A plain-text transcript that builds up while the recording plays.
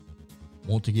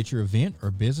Want to get your event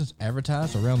or business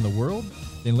advertised around the world?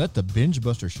 Then let the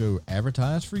Bengebuster Show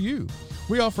advertise for you.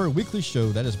 We offer a weekly show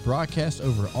that is broadcast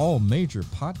over all major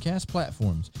podcast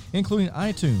platforms, including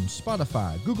iTunes,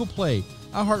 Spotify, Google Play,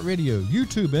 iHeartRadio,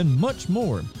 YouTube, and much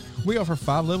more. We offer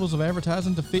 5 levels of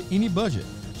advertising to fit any budget.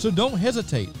 So don't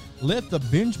hesitate. Let the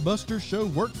Bengebuster Show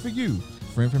work for you.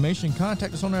 For information,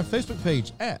 contact us on our Facebook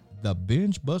page at The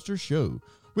Bengebuster Show.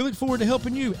 We look forward to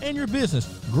helping you and your business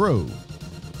grow.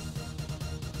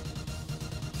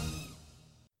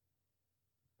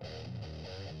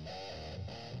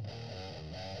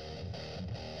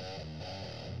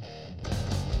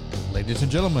 Ladies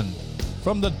and gentlemen,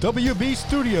 from the WB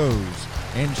Studios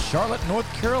in Charlotte, North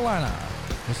Carolina,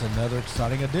 it's another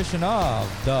exciting edition of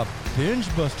the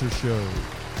Bengebuster Show.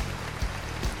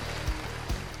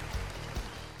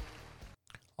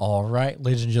 All right,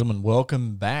 ladies and gentlemen,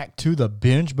 welcome back to the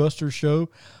Bengebuster Show.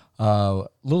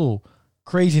 Little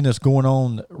craziness going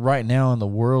on right now in the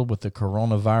world with the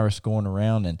coronavirus going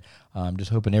around, and I'm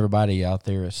just hoping everybody out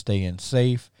there is staying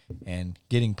safe and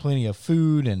getting plenty of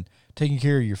food and taking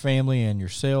care of your family and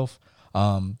yourself.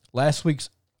 Last week's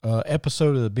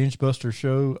episode of the Bengebuster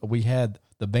Show, we had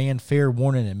the band Fair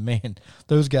Warning, and man,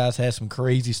 those guys had some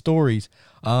crazy stories.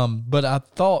 But I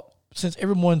thought, since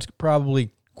everyone's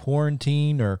probably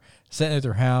quarantined or sitting at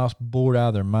their house, bored out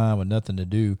of their mind with nothing to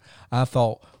do, I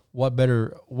thought, what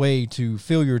better way to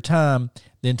fill your time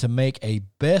than to make a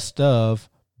best of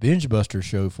Bengebuster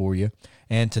Show for you.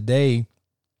 And today,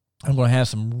 I'm going to have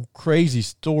some crazy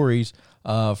stories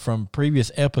from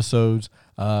previous episodes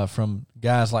from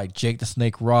guys like Jake the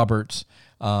Snake Roberts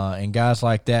and guys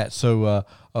like that. So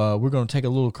we're going to take a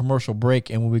little commercial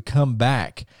break, and when we come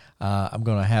back, I'm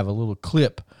going to have a little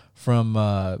clip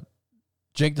from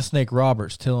Jake the Snake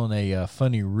Roberts telling a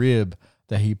funny rib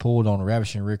that he pulled on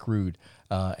Ravishing Rick Rude,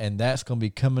 and that's going to be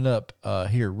coming up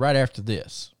here right after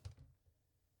this.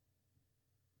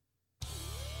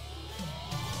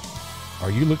 Are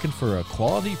you looking for a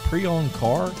quality pre-owned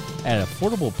car at an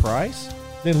affordable price?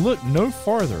 Then look no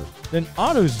farther than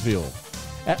Autosville.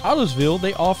 At Autosville,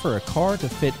 they offer a car to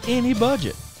fit any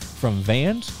budget, from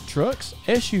vans, trucks,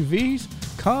 SUVs,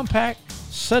 compact,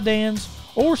 sedans,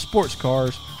 or sports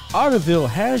cars. Autosville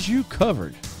has you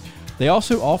covered. They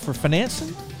also offer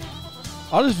financing.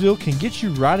 Autosville can get you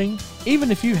riding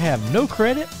even if you have no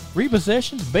credit,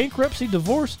 repossessions, bankruptcy,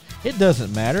 divorce. It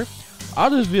doesn't matter.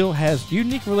 Autosville has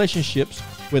unique relationships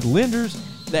with lenders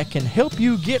that can help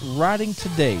you get riding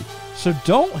today. So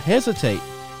don't hesitate.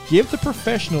 Give the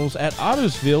professionals at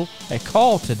Autosville a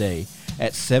call today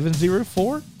at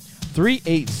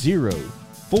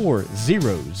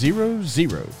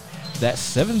 704-380-4000.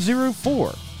 That's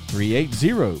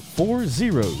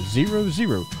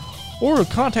 704-380-4000. Or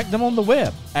contact them on the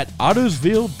web at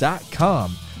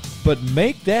autosville.com. But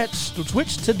make that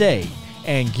switch today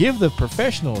and give the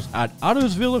professionals at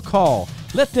Autosville a call.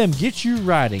 Let them get you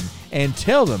riding and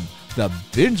tell them the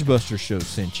Bengebuster Show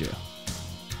sent you.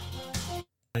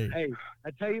 Hey, I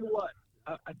tell you what,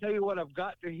 I've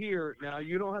got to hear. Now,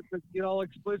 you don't have to get all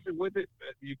explicit with it.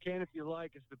 You can if you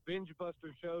like. It's the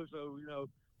Bengebuster Show, so,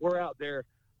 we're out there.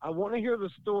 I want to hear the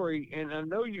story, and I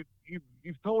know you've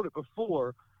told it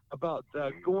before about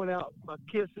going out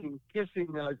kissing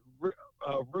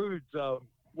Rude's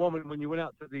woman when you went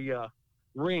out to the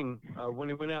ring, when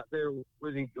he went out there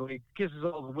when he kisses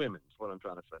all the women, is what I'm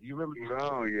trying to say. You remember?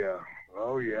 Oh yeah.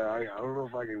 I don't know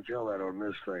if I can tell that on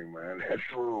this thing, man. That's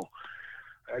a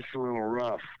little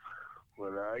rough.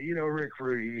 But Rick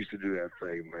Rude used to do that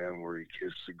thing, man, where he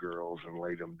kissed the girls and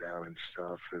laid them down and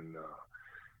stuff. And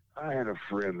I had a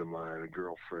friend of mine, a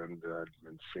girlfriend that I'd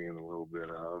been seeing a little bit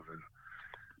of, and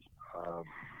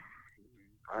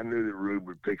I knew that Rude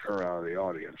would pick her out of the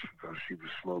audience because she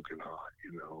was smoking hot,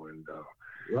 and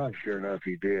Right. Sure enough,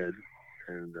 he did.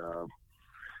 And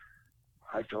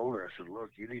I told her, I said,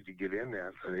 look, you need to get in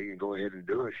that so you can go ahead and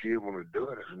do it. She didn't want to do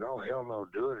it. I said, no, hell no,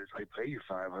 do it. They pay you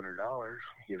 $500,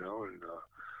 and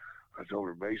I told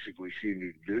her basically she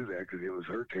needed to do that because it was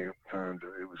her turn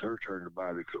to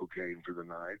buy the cocaine for the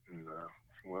night. And,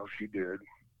 well, she did.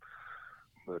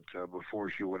 But before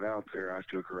she went out there, I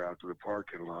took her out to the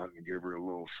parking lot and gave her a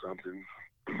little something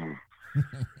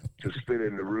to spit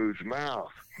into Rude's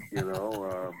mouth, and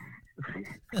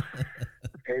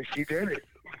she did it,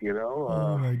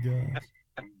 Oh, my God.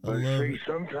 But see,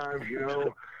 sometimes,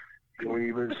 when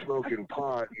you've been smoking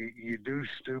pot, you do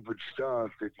stupid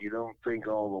stuff that you don't think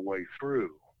all the way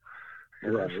through.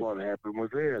 And that's what happened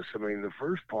with this. I mean, the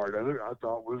first part of it I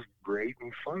thought was great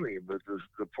and funny, but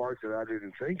the part that I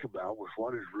didn't think about was,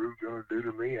 what is Rude going to do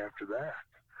to me after that?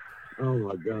 Oh,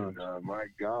 my God. And, my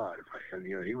God. And,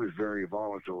 he was very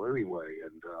volatile anyway.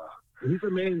 And He's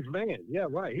a man's man. Yeah,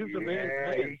 right. He's a man's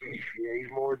man. He's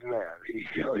more than that. He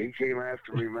came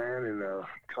after me, man, and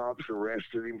cops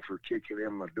arrested him for kicking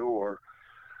in my door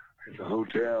at the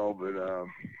hotel. But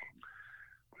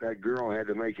that girl had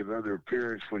to make another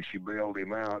appearance when she bailed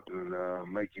him out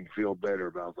and make him feel better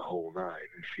about the whole night.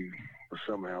 And she was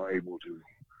somehow able to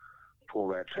pull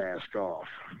that task off.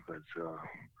 But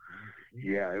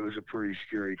yeah, it was a pretty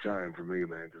scary time for me,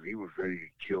 man, because he was ready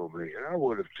to kill me. And I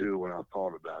would have, too, when I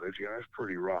thought about it. It's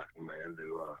pretty rotten, man,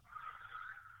 to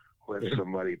let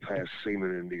somebody pass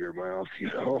semen into your mouth,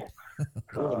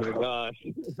 Oh, my gosh.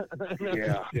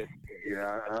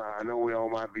 Yeah, I know we all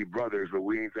might be brothers, but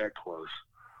we ain't that close.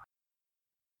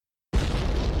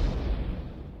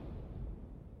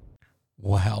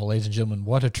 Wow, ladies and gentlemen,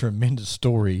 what a tremendous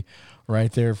story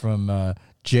right there from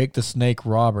Jake the Snake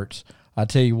Roberts. I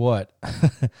tell you what,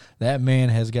 that man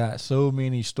has got so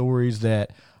many stories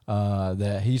that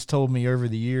that he's told me over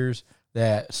the years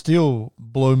that still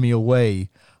blow me away.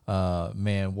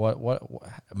 Man, what?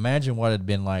 Imagine what it'd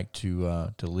been like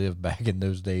to live back in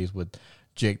those days with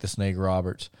Jake the Snake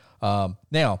Roberts.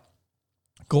 Now,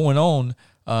 going on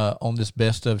this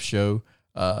best of show,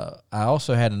 I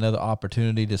also had another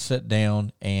opportunity to sit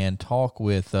down and talk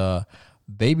with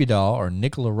Baby Doll, or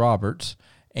Nicola Roberts.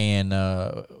 And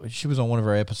she was on one of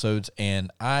our episodes,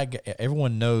 and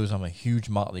everyone knows I'm a huge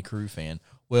Motley Crue fan.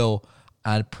 Well,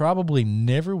 I probably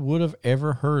never would have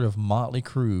ever heard of Motley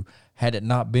Crue had it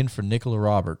not been for Nicola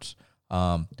Roberts.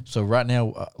 So right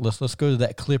now, let's go to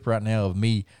that clip right now of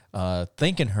me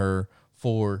thanking her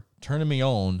for turning me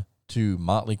on to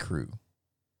Motley Crue.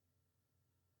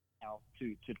 Now,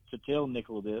 to tell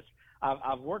Nicola this,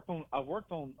 I've worked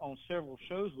on several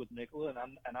shows with Nicola,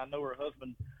 and I know her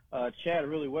husband Chad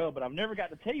really well, but I've never got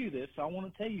to tell you this, so I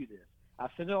want to tell you this. I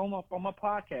said it on my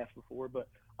podcast before, but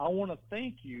I want to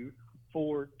thank you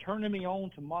for turning me on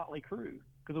to Motley Crue,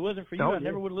 because it wasn't for you, I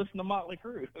never would have listened to Motley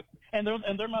Crue, and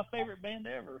they're my favorite band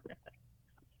ever.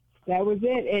 That was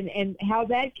it, and how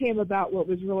that came about. What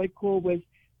was really cool was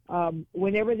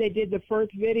whenever they did the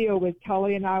first video with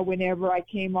Tully and I, whenever I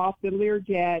came off the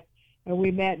Learjet. And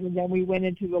we met, and then we went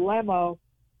into the limo.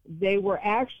 They were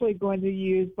actually going to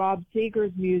use Bob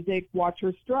Seger's music, Watch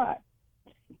Her Strut.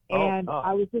 And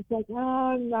I was just like,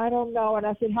 I don't know. And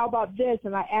I said, how about this?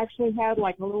 And I actually had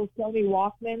like a little Sony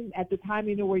Walkman at the time,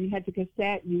 where you had the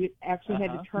cassette, and you actually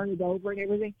had to turn it over and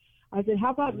everything. I said,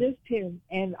 how about this tune?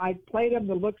 And I played them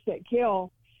the Looks That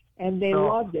Kill, and they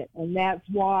loved it. And that's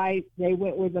why they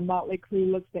went with the Motley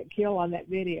Crue Looks That Kill on that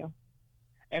video.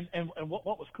 And what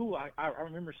was cool, I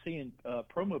remember seeing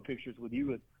promo pictures with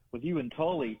you and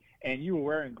Tully, and you were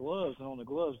wearing gloves, and on the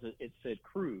gloves it said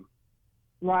Crue.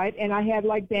 Right, and I had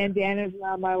like bandanas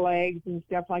around my legs and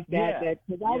stuff like that.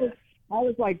 I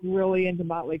was like really into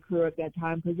Motley Crue at that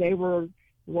time, because they were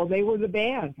the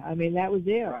band. I mean, that was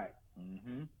it. Right.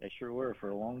 Mm-hmm. They sure were for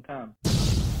a long time.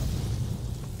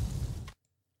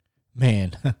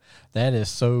 Man, that is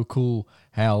so cool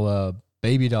how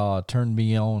Baby Doll turned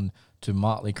me on to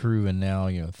Motley Crue, and now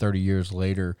 30 years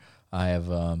later, I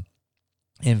have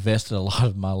invested a lot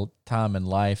of my time and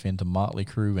life into Motley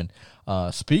Crue.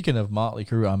 And speaking of Motley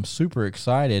Crue, I'm super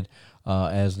excited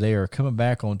as they are coming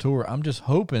back on tour. I'm just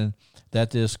hoping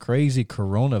that this crazy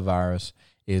coronavirus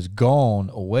is gone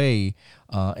away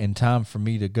in time for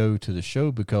me to go to the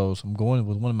show, because I'm going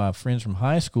with one of my friends from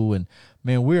high school, and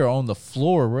man, we are on the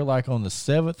floor. We're like on the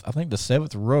seventh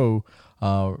row,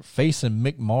 facing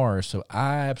Mick Mars. So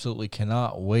I absolutely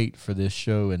cannot wait for this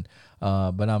show. And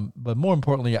but more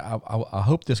importantly, I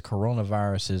hope this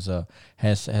coronavirus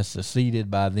has seceded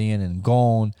by then and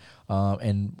gone,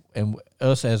 and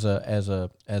us as a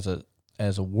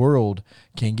world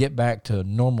can get back to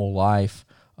normal life.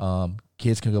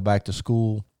 Kids can go back to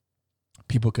school,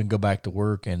 people can go back to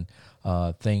work, and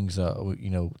things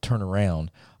turn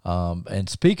around. And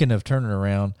speaking of turning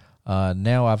around,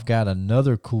 now I've got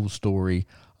another cool story.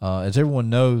 As everyone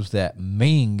knows, that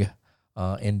Ming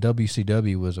in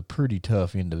WCW was a pretty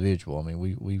tough individual. I mean,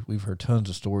 we've heard tons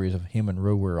of stories of him and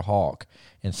Rower Hawk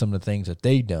and some of the things that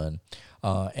they done.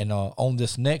 And on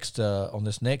this next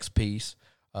piece,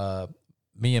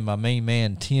 me and my main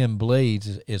man Tim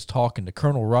Blades is talking to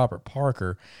Colonel Robert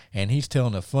Parker, and he's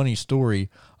telling a funny story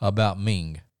about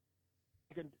Ming.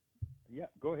 Yeah,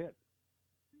 go ahead.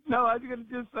 No, I was going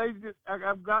to just say that I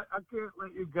can't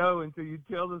let you go until you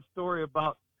tell the story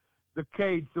about the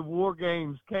cage, the War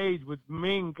Games cage with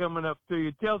Ming coming up to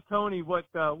you. Tell Tony what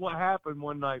happened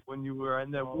one night when you were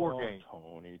in that War Games.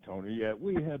 Tony, yeah,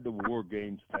 we had the War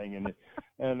Games thing,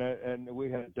 and we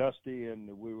had Dusty, and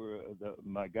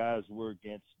my guys were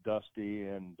against Dusty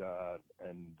and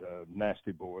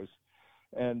Nasty Boys,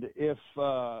 and if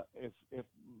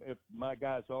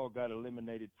guys all got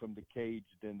eliminated from the cage,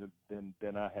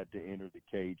 then I had to enter the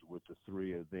cage with the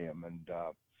three of them,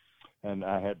 and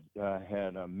I had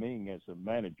Ming as a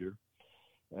manager,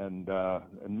 and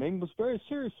Ming was very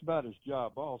serious about his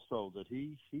job also. That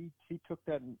he took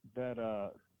that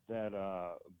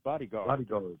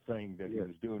bodyguard thing that he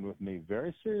was doing with me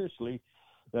very seriously.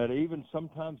 That even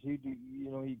sometimes he'd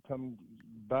come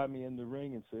by me in the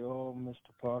ring and say, "Oh,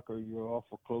 Mr. Parker, you're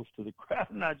awful close to the crowd,"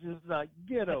 and I just like,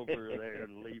 get over there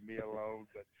and leave me alone.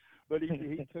 But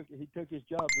he took his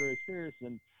job very serious,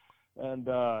 and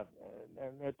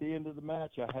at the end of the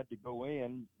match, I had to go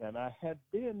in, and I had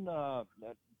been up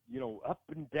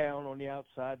and down on the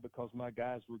outside because my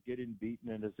guys were getting beaten,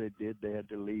 and as they did, they had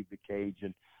to leave the cage,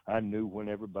 and I knew when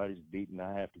everybody's beaten,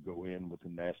 I have to go in with the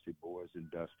Nasty Boys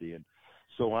and Dusty, and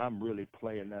so I'm really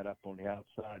playing that up on the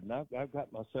outside, and I've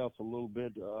got myself a little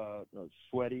bit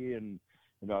sweaty, and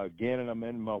again, and I'm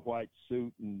in my white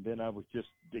suit, and then I was just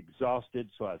exhausted,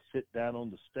 so I sit down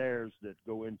on the stairs that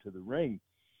go into the ring,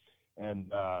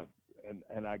 and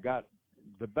I got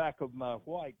the back of my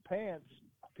white pants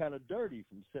kind of dirty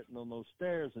from sitting on those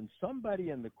stairs, and somebody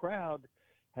in the crowd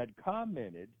had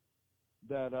commented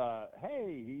that,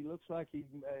 hey, he looks like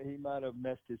he might have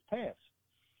messed his pants,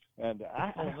 and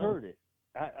I heard it.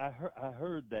 I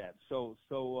heard that. So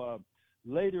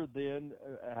later then,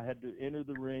 I had to enter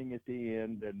the ring at the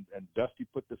end, and Dusty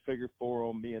put the figure 4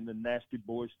 on me, and the Nasty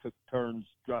Boys took turns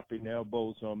dropping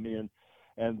elbows on me,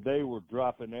 and they were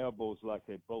dropping elbows like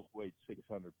they both weighed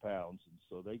 600 pounds, and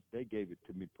so they gave it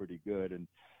to me pretty good. And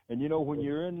when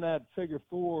you're in that figure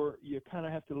 4, you kind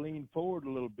of have to lean forward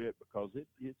a little bit because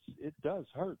it does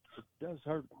hurt. It does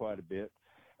hurt quite a bit.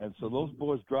 And so those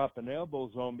boys dropping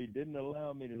elbows on me didn't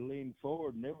allow me to lean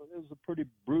forward, and it was a pretty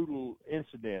brutal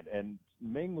incident. And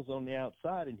Ming was on the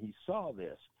outside, and he saw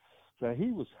this. So he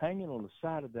was hanging on the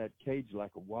side of that cage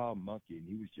like a wild monkey, and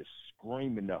he was just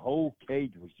screaming. The whole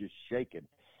cage was just shaking.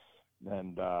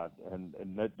 And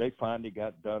they finally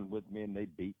got done with me, and they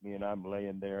beat me, and I'm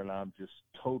laying there, and I'm just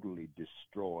totally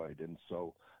destroyed. And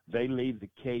so they leave the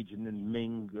cage, and then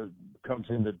Ming comes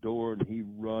in the door, and he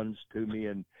runs to me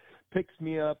and picks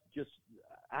me up just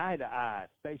eye to eye,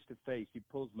 face to face. He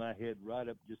pulls my head right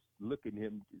up, just looking at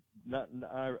him.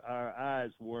 Our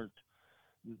eyes weren't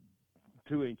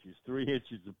 2 inches, 3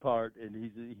 inches apart, and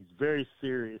he's very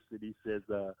serious, and he says,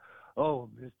 "Oh,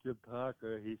 Mr.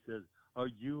 Parker," he says, "are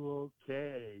you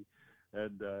okay?"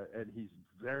 And he's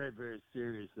very, very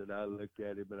serious, and I look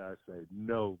at him and I say,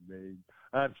 "No, man,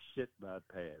 I've shit my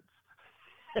pants."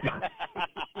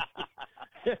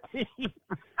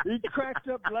 He cracked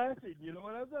up laughing, and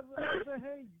I said,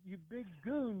 "Hey, you big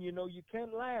goon, you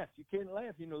can't laugh. You can't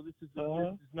laugh.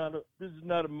 This is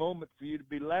not a moment for you to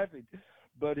be laughing."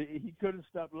 But he couldn't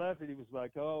stop laughing. He was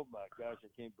like, "Oh my gosh, I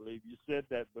can't believe you said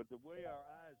that." But the way our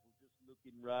eyes were just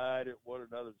looking right at one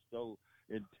another so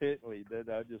intently that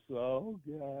I just, "Oh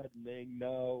God, Ming,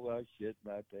 no, I shit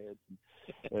my pants."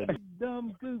 And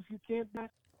dumb goof, you can't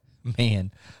laugh.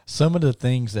 Man, some of the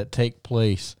things that take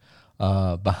place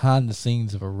behind the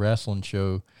scenes of a wrestling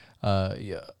show,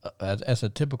 as a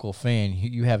typical fan,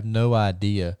 you have no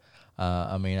idea.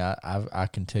 I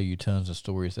can tell you tons of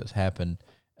stories that's happened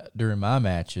during my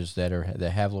matches that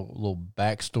have little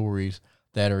backstories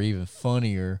that are even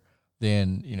funnier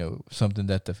than something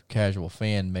that the casual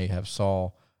fan may have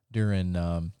saw during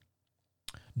that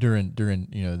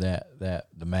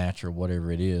the match or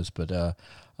whatever it is. But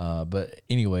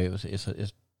anyway,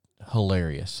 it's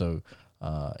hilarious. So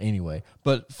anyway,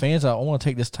 but fans, I want to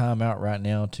take this time out right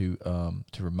now to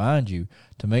remind you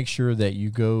to make sure that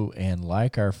you go and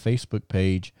like our Facebook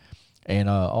page. And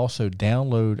also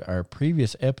download our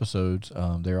previous episodes.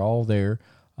 They're all there.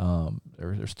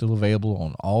 They're still available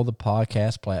on all the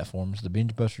podcast platforms. The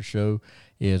Bengebuster Show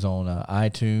is on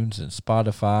iTunes and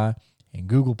Spotify and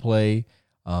Google Play,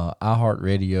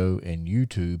 iHeartRadio, and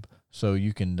YouTube. So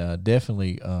you can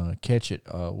definitely catch it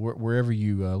wherever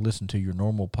you listen to your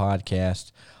normal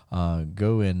podcast.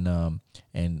 Go and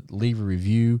leave a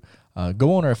review.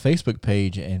 Go on our Facebook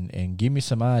page and give me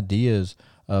some ideas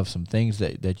of some things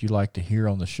that you like to hear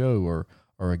on the show, or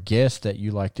a guest that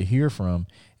you like to hear from,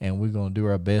 and we're going to do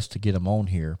our best to get them on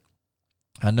here.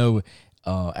 I know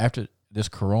after this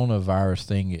coronavirus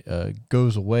thing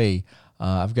goes away,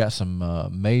 I've got some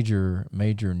major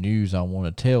news I want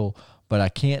to tell, but I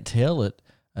can't tell it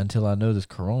until I know this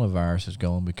coronavirus is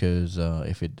gone, because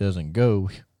if it doesn't go,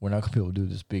 we're not going to be able to do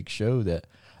this big show that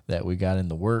we got in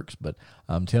the works. But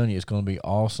I'm telling you, it's going to be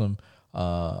awesome.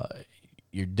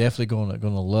 You're definitely going to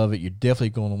love it. You're definitely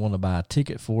going to want to buy a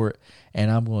ticket for it.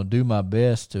 And I'm going to do my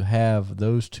best to have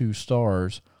those two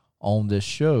stars on this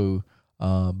show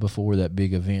before that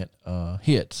big event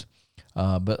hits.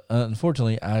 But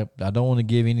unfortunately, I don't want to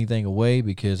give anything away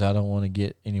because I don't want to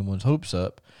get anyone's hopes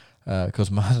up. Because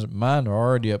mine are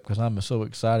already up because I'm so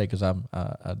excited because I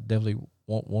definitely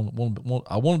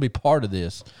I want to be part of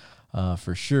this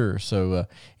for sure. So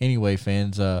anyway,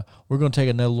 fans, we're going to take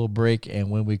another little break,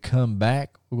 and when we come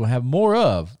back, we're going to have more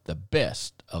of the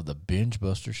best of the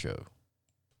Bengebuster Show.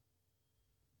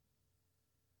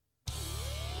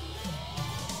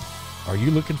 Are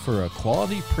you looking for a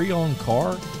quality pre-owned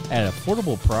car at an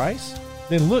affordable price?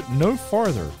 Then look no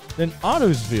farther than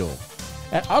Autosville.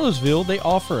 At Autosville, they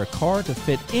offer a car to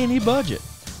fit any budget,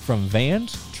 from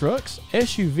vans, trucks,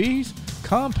 SUVs,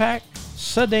 compact,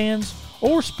 sedans,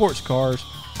 or sports cars.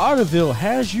 Autosville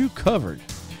has you covered.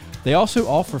 They also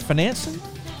offer financing.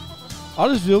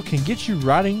 Autosville can get you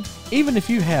riding even if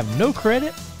you have no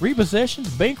credit,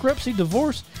 repossessions, bankruptcy,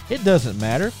 divorce. It doesn't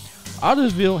matter.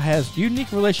 Autosville has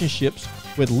unique relationships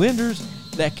with lenders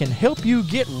that can help you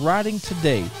get riding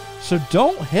today. So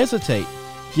don't hesitate.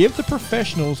 Give the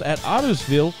professionals at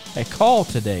Autosville a call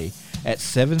today at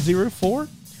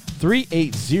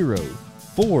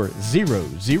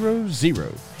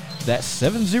 704-380-4000. That's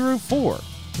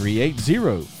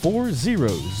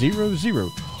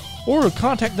 704-380-4000. Or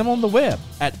contact them on the web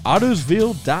at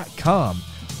autosville.com.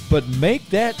 But make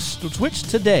that switch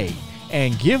today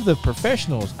and give the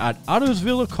professionals at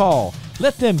Autosville a call.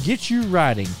 Let them get you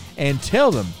riding and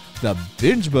tell them the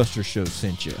Bengebuster Show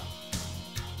sent you.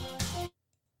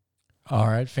 All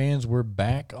right, fans, we're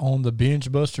back on the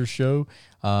Bengebuster Show,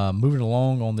 moving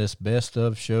along on this best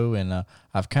of show, and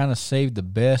I've kind of saved the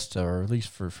best, or at least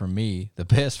for me, the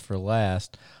best for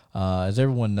last. As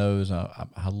everyone knows,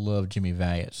 I love Jimmy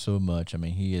Valiant so much. I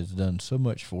mean, he has done so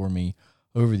much for me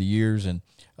over the years, and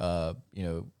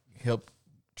helped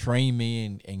train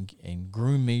me and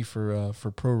groom me for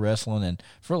pro wrestling and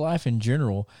for life in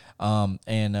general.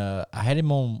 And I had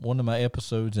him on one of my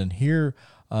episodes, and here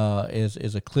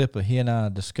is a clip of he and I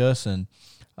discussing,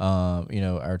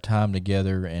 our time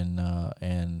together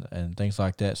and things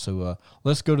like that. So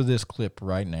let's go to this clip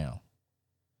right now.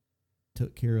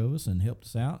 Took care of us and helped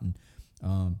us out, and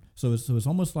so it's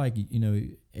almost like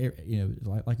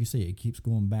like you say, it keeps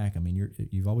going back. I mean,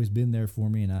 you've always been there for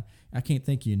me, and I can't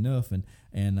thank you enough. And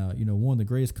one of the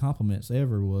greatest compliments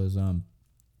ever was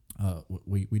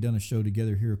we done a show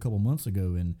together here a couple months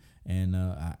ago, and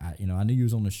I knew you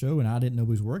was on the show, and I didn't know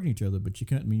we was working each other, but you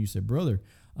couldn't. I mean, you said, brother,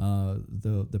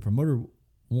 the promoter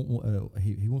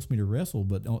he wants me to wrestle,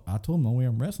 but I told him the only way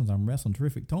I'm wrestling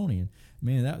Terrific Tony, and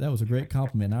man, that was a great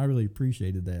compliment, and I really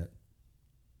appreciated that.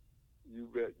 You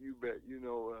bet.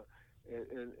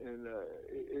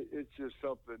 It's just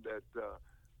something that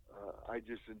I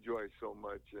just enjoy so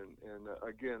much, and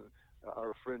again,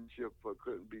 our friendship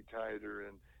couldn't be tighter,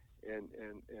 and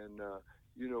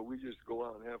we just go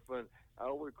out and have fun. I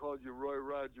always called you Roy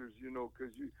Rogers,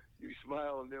 because you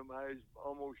smile and them eyes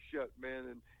almost shut,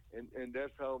 man, and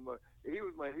that's how he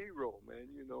was my hero, man,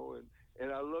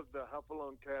 and I love the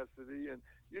Hopalong Cassidy, and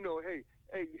hey,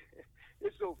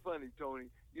 it's so funny, Tony.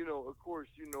 Of course,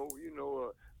 you're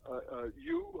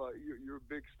a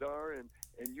big star, and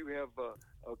you have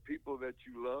people that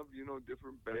you love,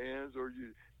 different bands or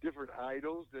different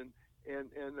idols, and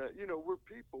we're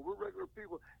people, we're regular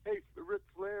people. Hey, Ric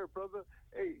Flair, brother.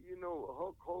 Hey,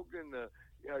 Hulk Hogan,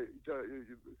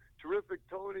 Terrific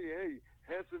Tony. Hey,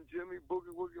 Handsome Jimmy,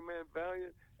 Boogie Woogie Man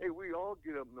Valiant. Hey, we all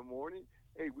get up in the morning.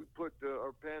 Hey, we put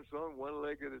our pants on one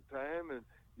leg at a time, and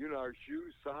our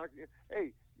shoes, socks.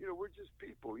 Hey, we're just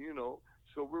people,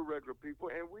 so we're regular people,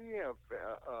 and we have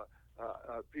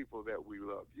people that we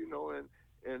love,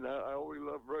 and I always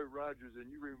love Roy Rogers,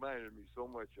 and you reminded me so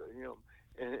much of him,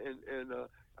 and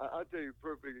I'll tell you a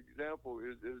perfect example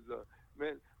is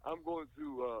man, I'm going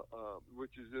through,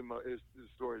 which is the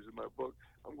stories in my book,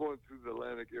 I'm going through the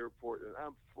Atlantic Airport, and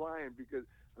I'm flying because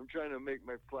I'm trying to make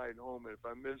my flight home, and if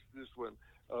I miss this one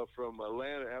from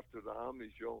Atlanta after the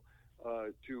Omni show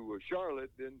to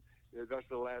Charlotte, then that's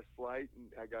the last flight,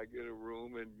 and I got to get a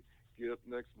room and get up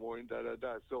next morning,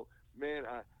 So, man,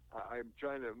 I'm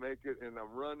trying to make it, and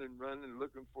I'm running,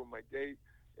 looking for my gate,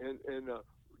 and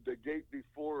the gate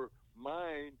before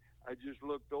mine, I just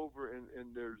looked over, and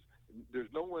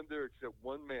there's no one there except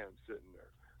one man sitting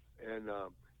there, and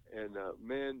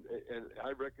man, and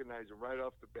I recognized him right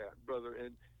off the bat, brother,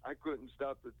 and I couldn't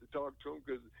stop to talk to him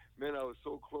because, man, I was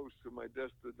so close to my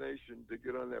destination to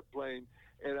get on that plane,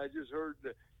 and I just heard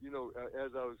that,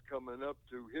 as I was coming up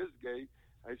to his gate,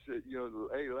 I said,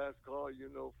 hey, last call,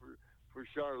 for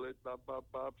Charlotte, bop, bop,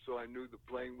 bop, so I knew the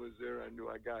plane was there. I knew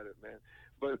I got it, man.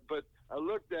 But I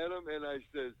looked at him, and I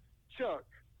said, Chuck,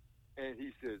 and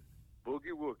he said,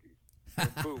 Boogie Woogie.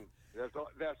 And boom.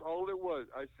 That's all it was.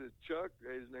 I said, Chuck,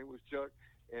 his name was Chuck,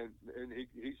 and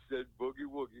he said boogie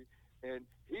woogie. And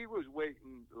he was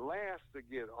waiting last to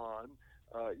get on,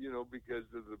 because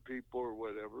of the people or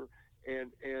whatever.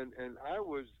 And I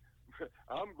was,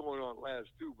 I'm going on last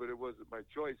too, but it wasn't my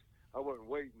choice. I wasn't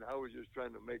waiting. I was just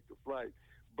trying to make the flight.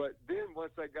 But then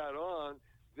once I got on,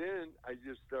 then I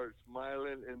just started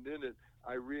smiling, and then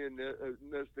I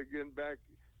reenlisted again back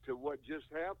to what just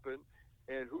happened.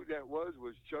 And who that was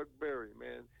Chuck Berry,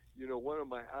 man. One of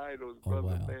my idols, brother,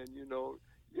 wow. man.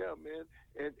 Yeah, man.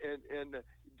 And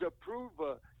to prove,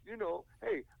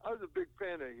 hey, I was a big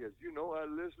fan of his. I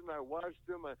listened, I watched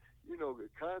him, the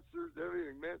concerts,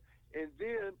 everything, man. And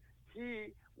then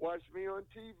he watched me on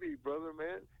TV, brother,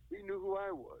 man. He knew who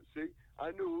I was. See,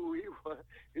 I knew who he was.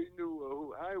 He knew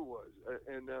who I was.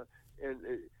 And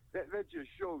that just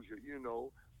shows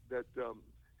you, that,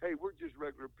 hey, we're just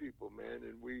regular people, man.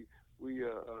 And we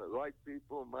like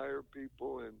people, admire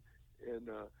people, and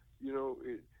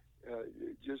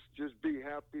just be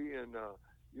happy and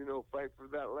fight for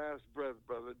that last breath,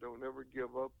 brother. Don't ever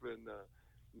give up, and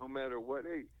no matter what.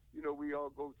 Hey, we all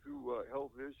go through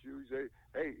health issues.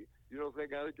 Hey, you don't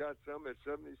think I got some at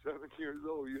 77 years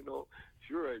old?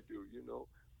 Sure I do.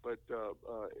 But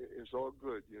it's all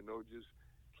good. Just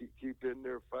keep in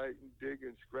there fighting,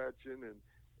 digging, scratching,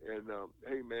 and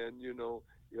hey, man, it'll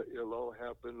all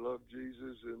happen. Love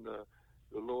Jesus and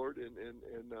the Lord, and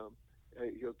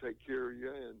hey, He'll take care of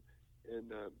you and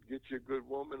get you a good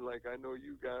woman like I know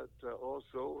you got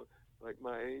also, like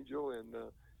my angel, and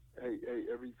hey,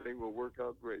 everything will work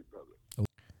out great, brother.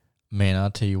 Man,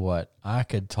 I'll tell you what, I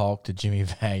could talk to Jimmy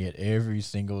Valiant every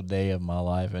single day of my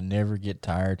life and never get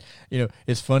tired.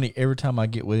 It's funny, every time I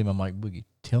get with him, I'm like, Boogie,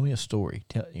 tell me a story.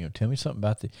 Tell me something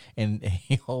about the, and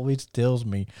he always tells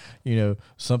me,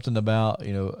 something about,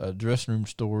 a dressing room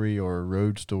story or a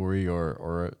road story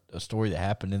or a story that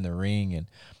happened in the ring. And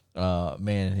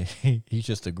man, he's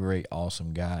just a great,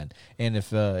 awesome guy. And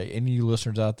if any of you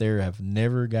listeners out there have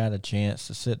never got a chance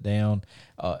to sit down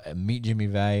and meet Jimmy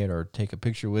Valiant or take a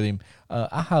picture with him,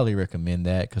 I highly recommend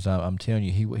that, because I'm telling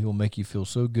you, he will make you feel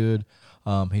so good.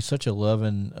 He's such a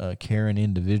loving, caring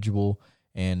individual,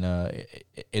 and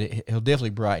he'll definitely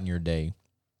brighten your day.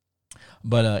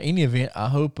 But any event, I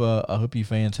hope you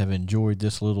fans have enjoyed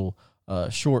this little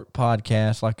short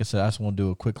podcast. Like I said, I just want to do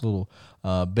a quick little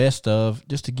best of,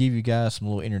 just to give you guys some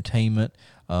little entertainment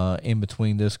in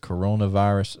between this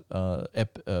coronavirus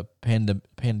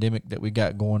pandemic that we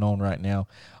got going on right now.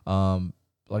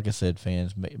 Like I said,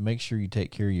 fans, make sure you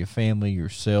take care of your family,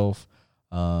 yourself.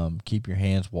 Keep your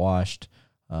hands washed,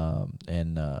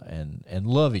 and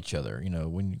love each other.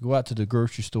 When you go out to the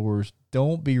grocery stores,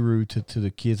 don't be rude to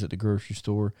the kids at the grocery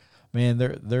store. Man,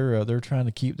 they're trying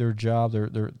to keep their job.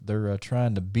 They're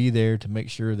trying to be there to make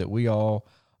sure that we all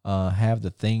have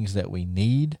the things that we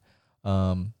need.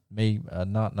 May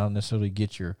not necessarily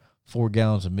get your 4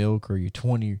 gallons of milk or your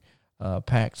 20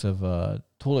 packs of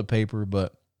toilet paper,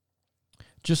 but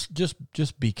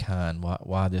just be kind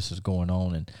while this is going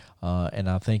on, and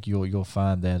I think you'll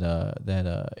find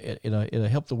that it'll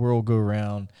help the world go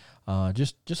around.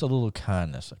 Just a little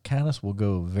kindness. Kindness will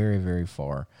go very, very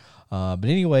far. But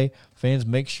anyway, fans,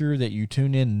 make sure that you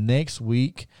tune in next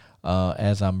week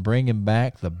as I'm bringing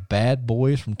back the bad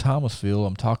boys from Thomasville.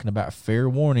 I'm talking about Fair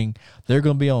Warning. They're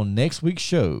going to be on next week's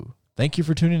show. Thank you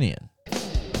for tuning in.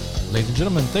 Ladies and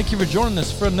gentlemen, thank you for joining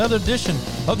us for another edition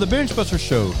of the Bengebuster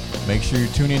Show. Make sure you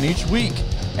tune in each week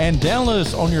and download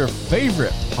us on your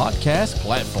favorite podcast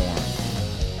platform.